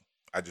trolling.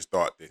 I just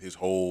thought that his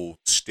whole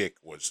stick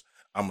was,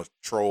 I'm a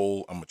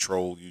troll,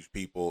 use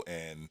people,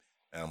 and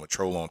I'm a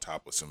troll on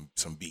top of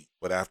some beat.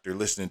 But after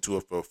listening to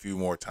it for a few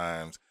more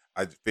times,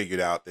 I figured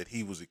out that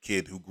he was a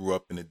kid who grew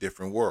up in a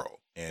different world,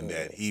 and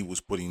that he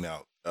was putting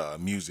out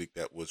music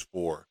that was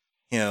for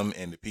him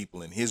and the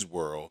people in his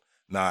world,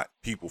 not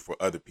people for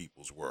other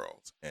people's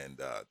worlds. And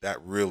that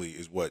really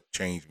is what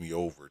changed me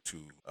over to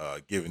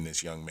giving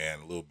this young man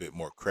a little bit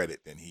more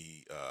credit than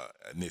he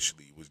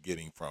initially was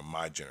getting from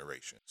my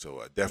generation. So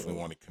I definitely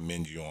want to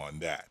commend you on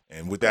that.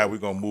 And with that, we're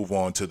going to move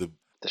on to The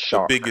the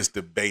Shark. biggest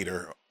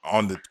debater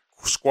on the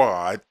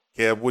squad.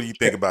 Kev, what do you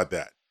think about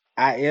that?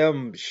 I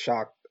am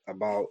shocked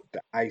about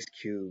the Ice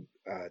Cube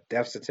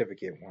death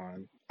certificate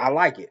one. I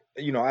like it.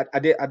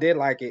 I did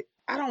like it.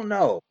 I don't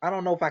know. I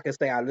don't know if I can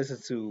say I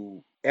listened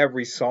to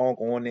every song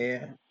on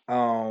there.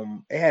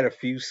 It had a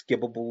few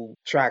skippable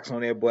tracks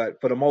on there, but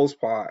for the most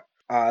part,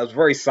 it was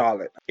very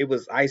solid. It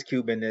was Ice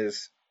Cube in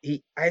this.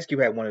 Ice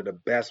Cube had one of the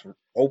best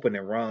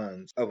opening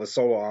runs of a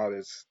solo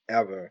artist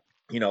ever.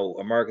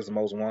 America's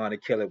Most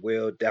Wanted, Kill It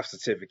Will, Death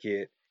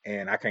Certificate,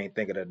 and I can't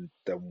think of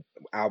the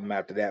album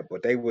after that,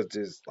 but they was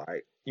just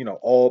like,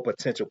 all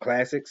potential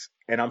classics.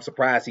 And I'm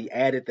surprised he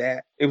added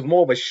that. It was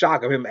more of a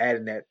shock of him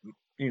adding that,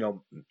 you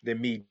know, than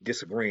me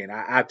disagreeing.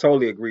 I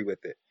totally agree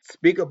with it.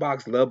 Speaker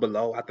Box Love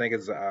Below, I think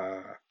is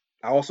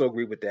I also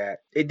agree with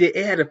that. It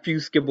had a few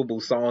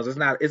skippable songs.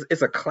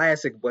 It's a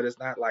classic, but it's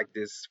not like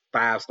this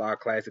 5-star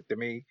classic to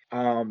me.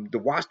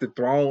 The Watch the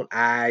Throne,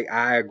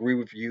 I agree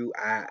with you.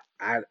 I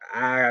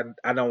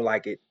don't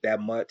like it that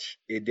much.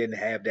 It didn't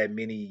have that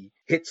many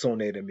hits on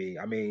there to me.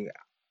 I mean,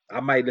 I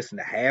might listen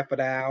to half of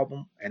the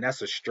album, and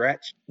that's a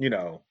stretch.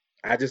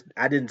 I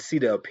didn't see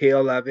the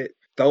appeal of it.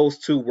 Those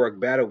two work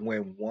better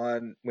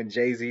when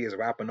Jay Z is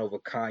rapping over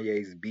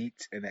Kanye's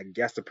beats and that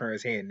guest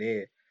appearance here and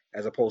there.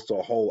 as opposed to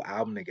a whole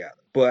album together.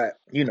 But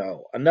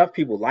enough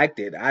people liked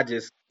it. I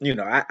just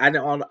I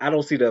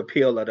don't see the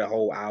appeal of the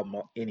whole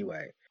album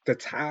anyway. The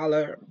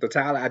Tyler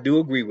I do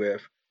agree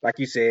with. Like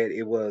you said,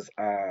 it was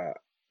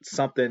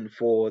something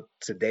for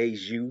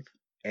today's youth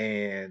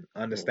and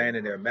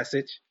understanding their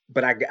message.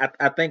 But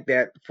I think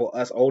that for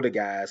us older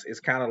guys, it's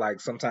kind of like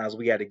sometimes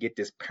we got to get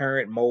this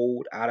parent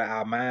mode out of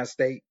our mind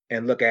state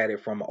and look at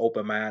it from an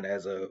open mind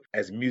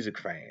as music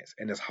fans,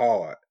 and it's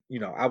hard.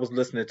 I was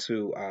listening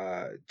to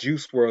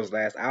Juice WRLD's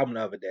last album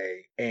the other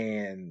day,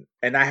 and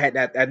I had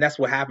that, and that's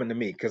what happened to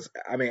me. Because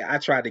I mean, I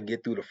tried to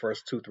get through the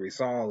first 2 3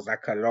 songs, I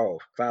cut it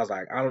off. So I was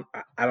like,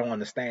 I don't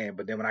understand.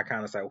 But then when I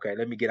kind of said, okay,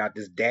 let me get out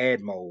this dad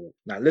mode,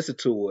 and I listened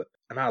to it,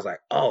 and I was like,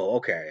 oh,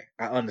 okay,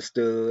 I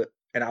understood,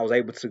 and I was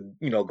able to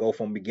go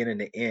from beginning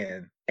to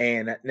end.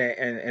 And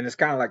it's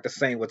kind of like the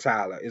same with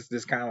Tyler. It's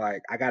just kind of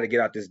like I got to get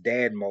out this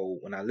dad mode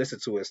when I listen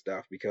to his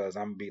stuff, because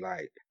I'm gonna be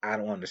like, I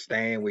don't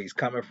understand where he's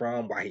coming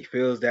from, why he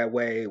feels that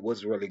way,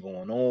 what's really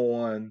going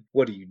on,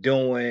 what are you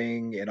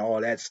doing, and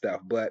all that stuff.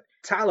 But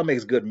Tyler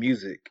makes good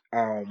music.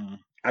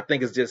 I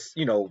think it's just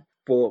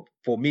for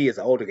me as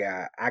an older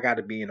guy, I got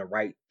to be in the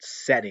right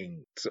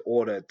setting to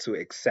order to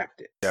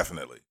accept it.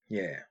 Definitely.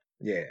 Yeah,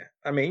 yeah.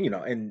 I mean,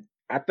 and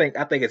I think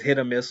it's hit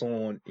or miss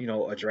on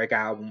a Drake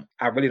album.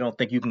 I really don't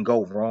think you can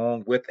go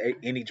wrong with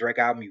any Drake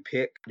album you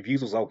pick. The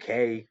Views was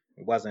okay.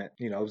 It wasn't,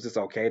 it was just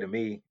okay to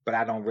me. But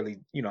I don't really,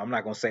 I'm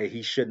not gonna say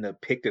he shouldn't have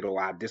picked it or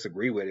I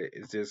disagree with it.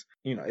 It's just,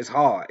 it's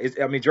hard.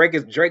 I mean, Drake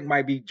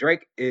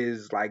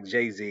is like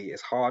Jay-Z.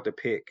 It's hard to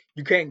pick.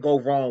 You can't go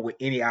wrong with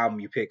any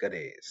album you pick of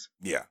theirs.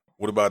 Yeah.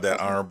 What about that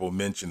That's my honorable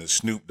mention of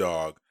Snoop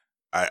Dogg?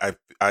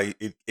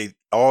 It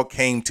all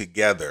came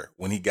together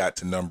when he got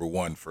to number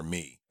one for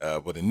me.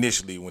 But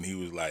initially, when he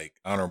was like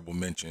honorable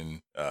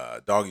mention,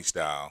 Doggy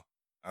Style,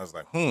 I was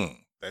like,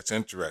 that's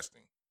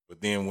interesting.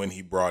 But then when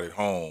he brought it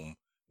home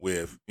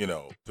with,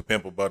 To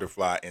Pimp a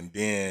Butterfly and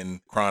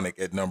then Chronic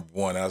at number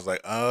one, I was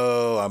like,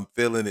 oh, I'm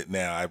feeling it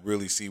now. I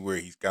really see where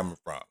he's coming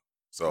from.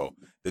 So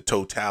the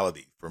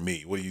totality for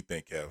me. What do you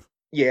think, Kev?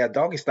 Yeah,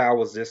 Doggy Style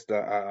was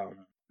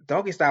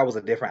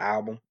a different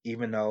album,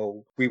 even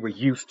though we were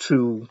used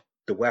to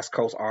the West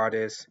Coast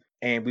artists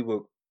and we were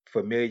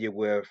familiar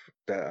with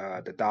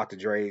the Dr.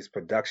 Dre's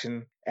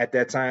production at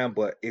that time,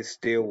 but it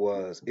still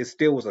was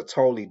a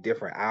totally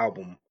different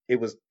album. It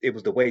was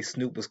the way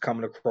Snoop was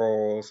coming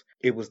across,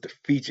 it was the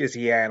features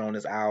he had on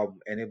his album,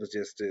 and it was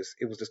just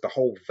the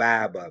whole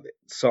vibe of it.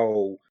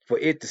 So for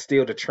it to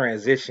still to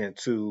transition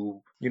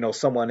to,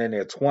 someone in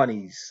their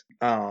 20s,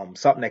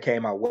 something that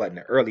came out what in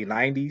the early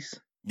 90s,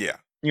 Yeah.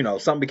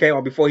 something came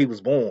out before he was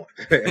born.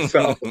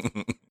 So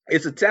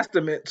it's a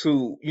testament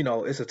to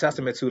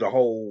the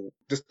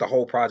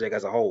whole project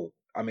as a whole.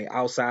 I mean,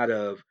 outside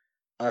of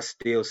us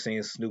still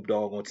seeing Snoop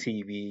Dogg on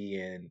TV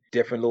and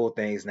different little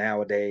things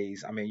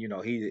nowadays. I mean,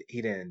 he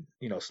didn't,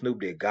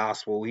 Snoop did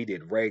gospel, he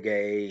did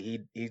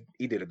reggae,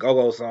 he did a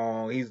go-go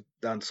song. He's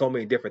done so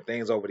many different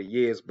things over the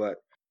years, but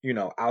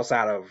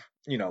outside of,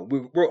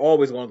 we're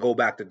always going to go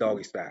back to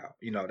Doggy Style.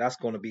 That's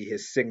going to be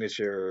his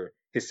signature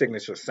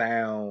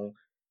sound,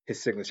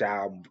 his signature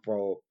album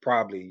for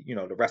probably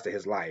the rest of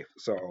his life.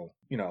 So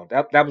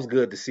that was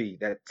good to see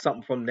that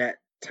something from that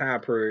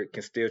time period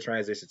can still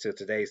transition to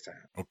today's time.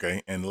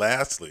 Okay. And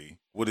lastly,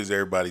 what is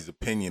everybody's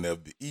opinion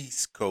of the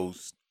East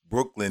Coast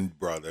Brooklyn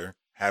brother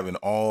having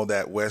all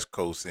that West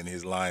Coast in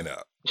his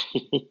lineup?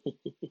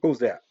 Who's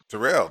that?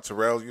 Terrell,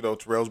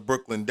 Terrell's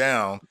Brooklyn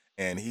down,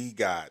 and he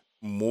got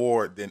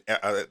more than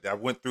I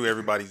went through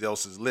everybody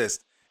else's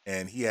list,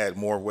 and he had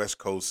more West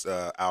Coast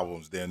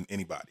albums than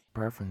anybody.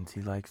 Preference.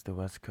 He likes the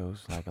West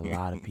Coast, like a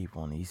lot of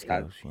people on the East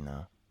I, Coast.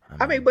 I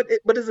I mean, mean,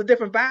 but it's a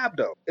different vibe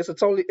though. It's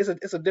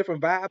a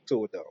different vibe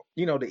to it though.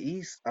 The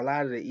East, a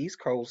lot of the East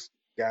Coast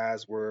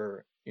guys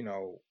were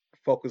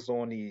focused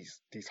on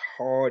these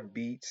hard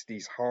beats,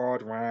 these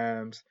hard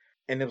rhymes,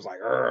 and it was like,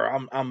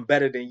 I'm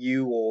better than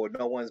you, or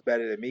no one's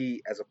better than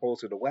me, as opposed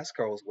to the West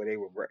Coast where they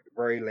were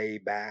very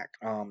laid back.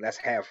 Let's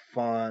have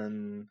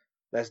fun.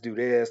 Let's do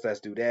this. Let's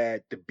do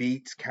that. The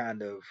beats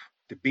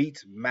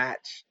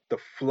match the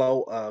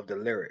flow of the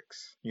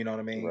lyrics. You know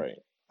what I mean? Right.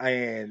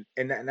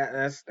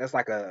 That's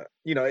like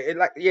it,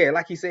 like, yeah,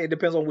 like you said, it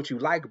depends on what you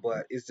like,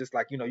 but it's just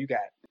like you got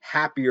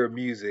happier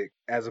music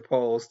as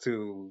opposed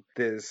to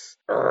this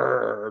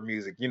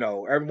music.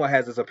 Everyone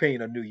has this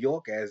opinion of New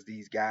York as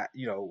these guys.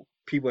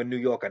 People in New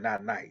York are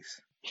not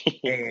nice,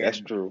 That's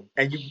and true.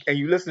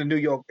 you listen to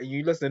New York, and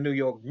you listen to New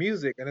York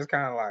music, and it's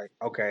kind of like,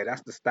 okay,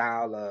 that's the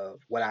style of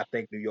what I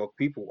think New York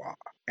people are,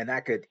 and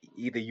that could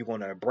either you're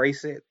going to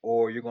embrace it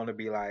or you're going to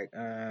be like,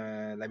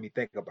 let me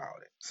think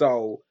about it.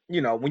 So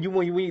when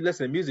you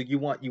listen to music, you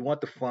want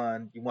the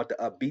fun, you want the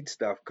upbeat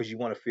stuff because you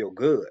want to feel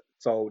good.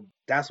 So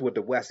that's what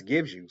the West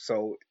gives you.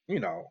 So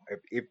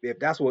if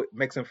that's what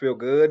makes him feel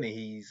good and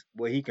he's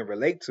what he can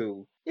relate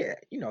to, yeah,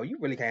 you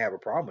really can't have a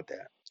problem with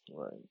that.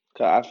 Right.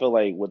 'Cause I feel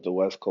like with the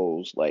West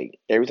Coast, like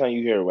every time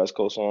you hear a West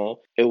Coast song,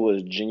 it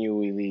was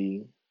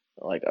genuinely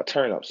like a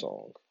turn up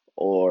song.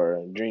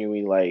 Or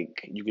genuinely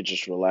like you could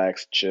just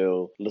relax,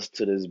 chill, listen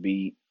to this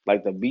beat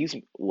Like the beats,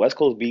 West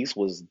Coast beats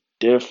was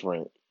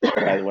different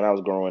as when I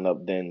was growing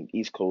up than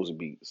East Coast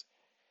beats.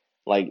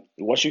 Like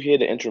once you hear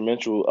the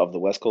instrumental of the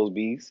West Coast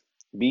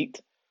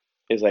beat,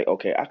 it's like,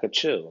 okay, I could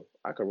chill,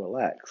 I could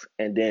relax.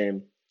 And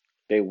then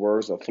their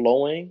words are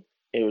flowing.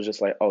 It was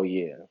just like, oh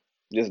yeah,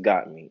 this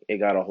got me. It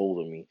got a hold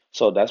of me.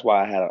 So that's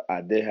why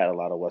I did had a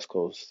lot of West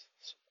Coast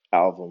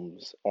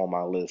albums on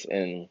my list.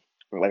 And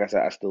like I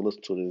said, I still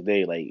listen to this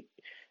day. Like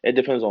it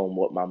depends on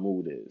what my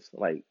mood is.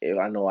 Like if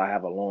I know I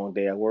have a long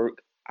day at work,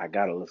 I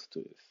gotta listen to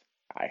this.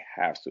 I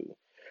have to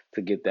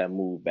get that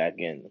mood back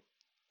in.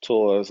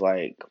 Towards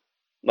like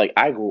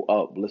I grew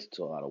up listening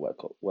to a lot of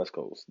West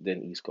Coast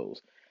than East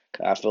Coast.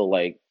 I feel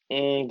like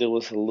there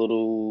was a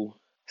little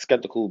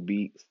skeptical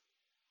beats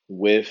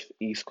with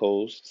East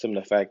Coast, some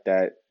of the fact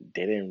that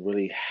they didn't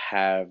really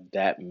have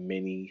that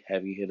many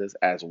heavy hitters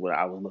as what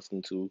I was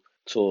listening to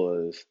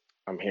towards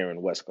I'm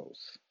hearing West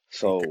Coast. Okay,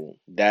 So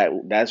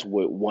that's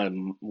what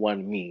won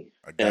me.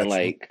 I And got you.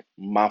 like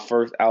my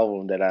first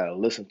album that I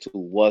listened to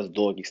was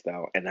Doggy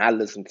Style, and I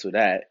listened to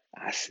that.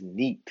 I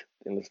sneaked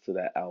and listened to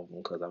that album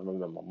because I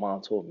remember my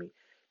mom told me,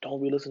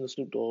 "Don't be listening to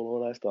Snoop Dogg and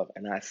all that stuff."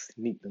 And I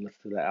sneaked and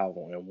listened to that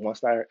album. And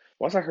once I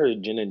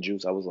heard Gin and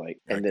Juice, I was like,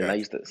 I and then got you.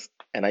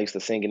 I used to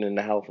sing it in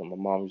the house, and my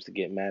mom used to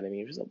get mad at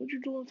me. She's like, "What you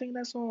doing singing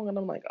that song?" And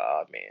I'm like,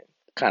 "Oh man,"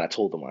 kind of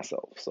told to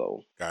myself.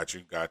 So Got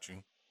you. Got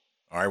you.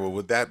 All right. Well,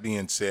 with that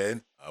being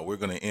said, we're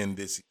going to end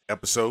this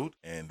episode,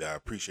 and I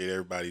appreciate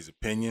everybody's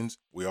opinions.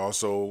 We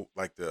also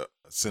like to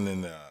send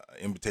an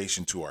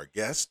invitation to our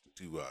guests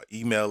to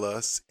email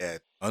us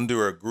at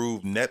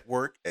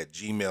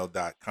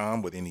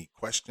underagroovenetwork@gmail.com with any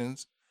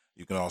questions.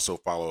 You can also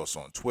follow us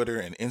on Twitter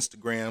and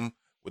Instagram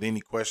with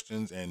any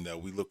questions, and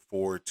we look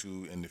forward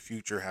to in the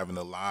future having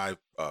a live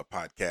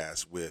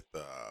podcast with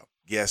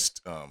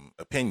guest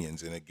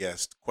opinions and a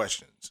guest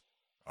questions.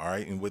 All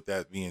right. And with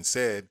that being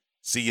said,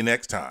 see you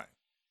next time.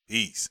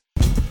 Peace.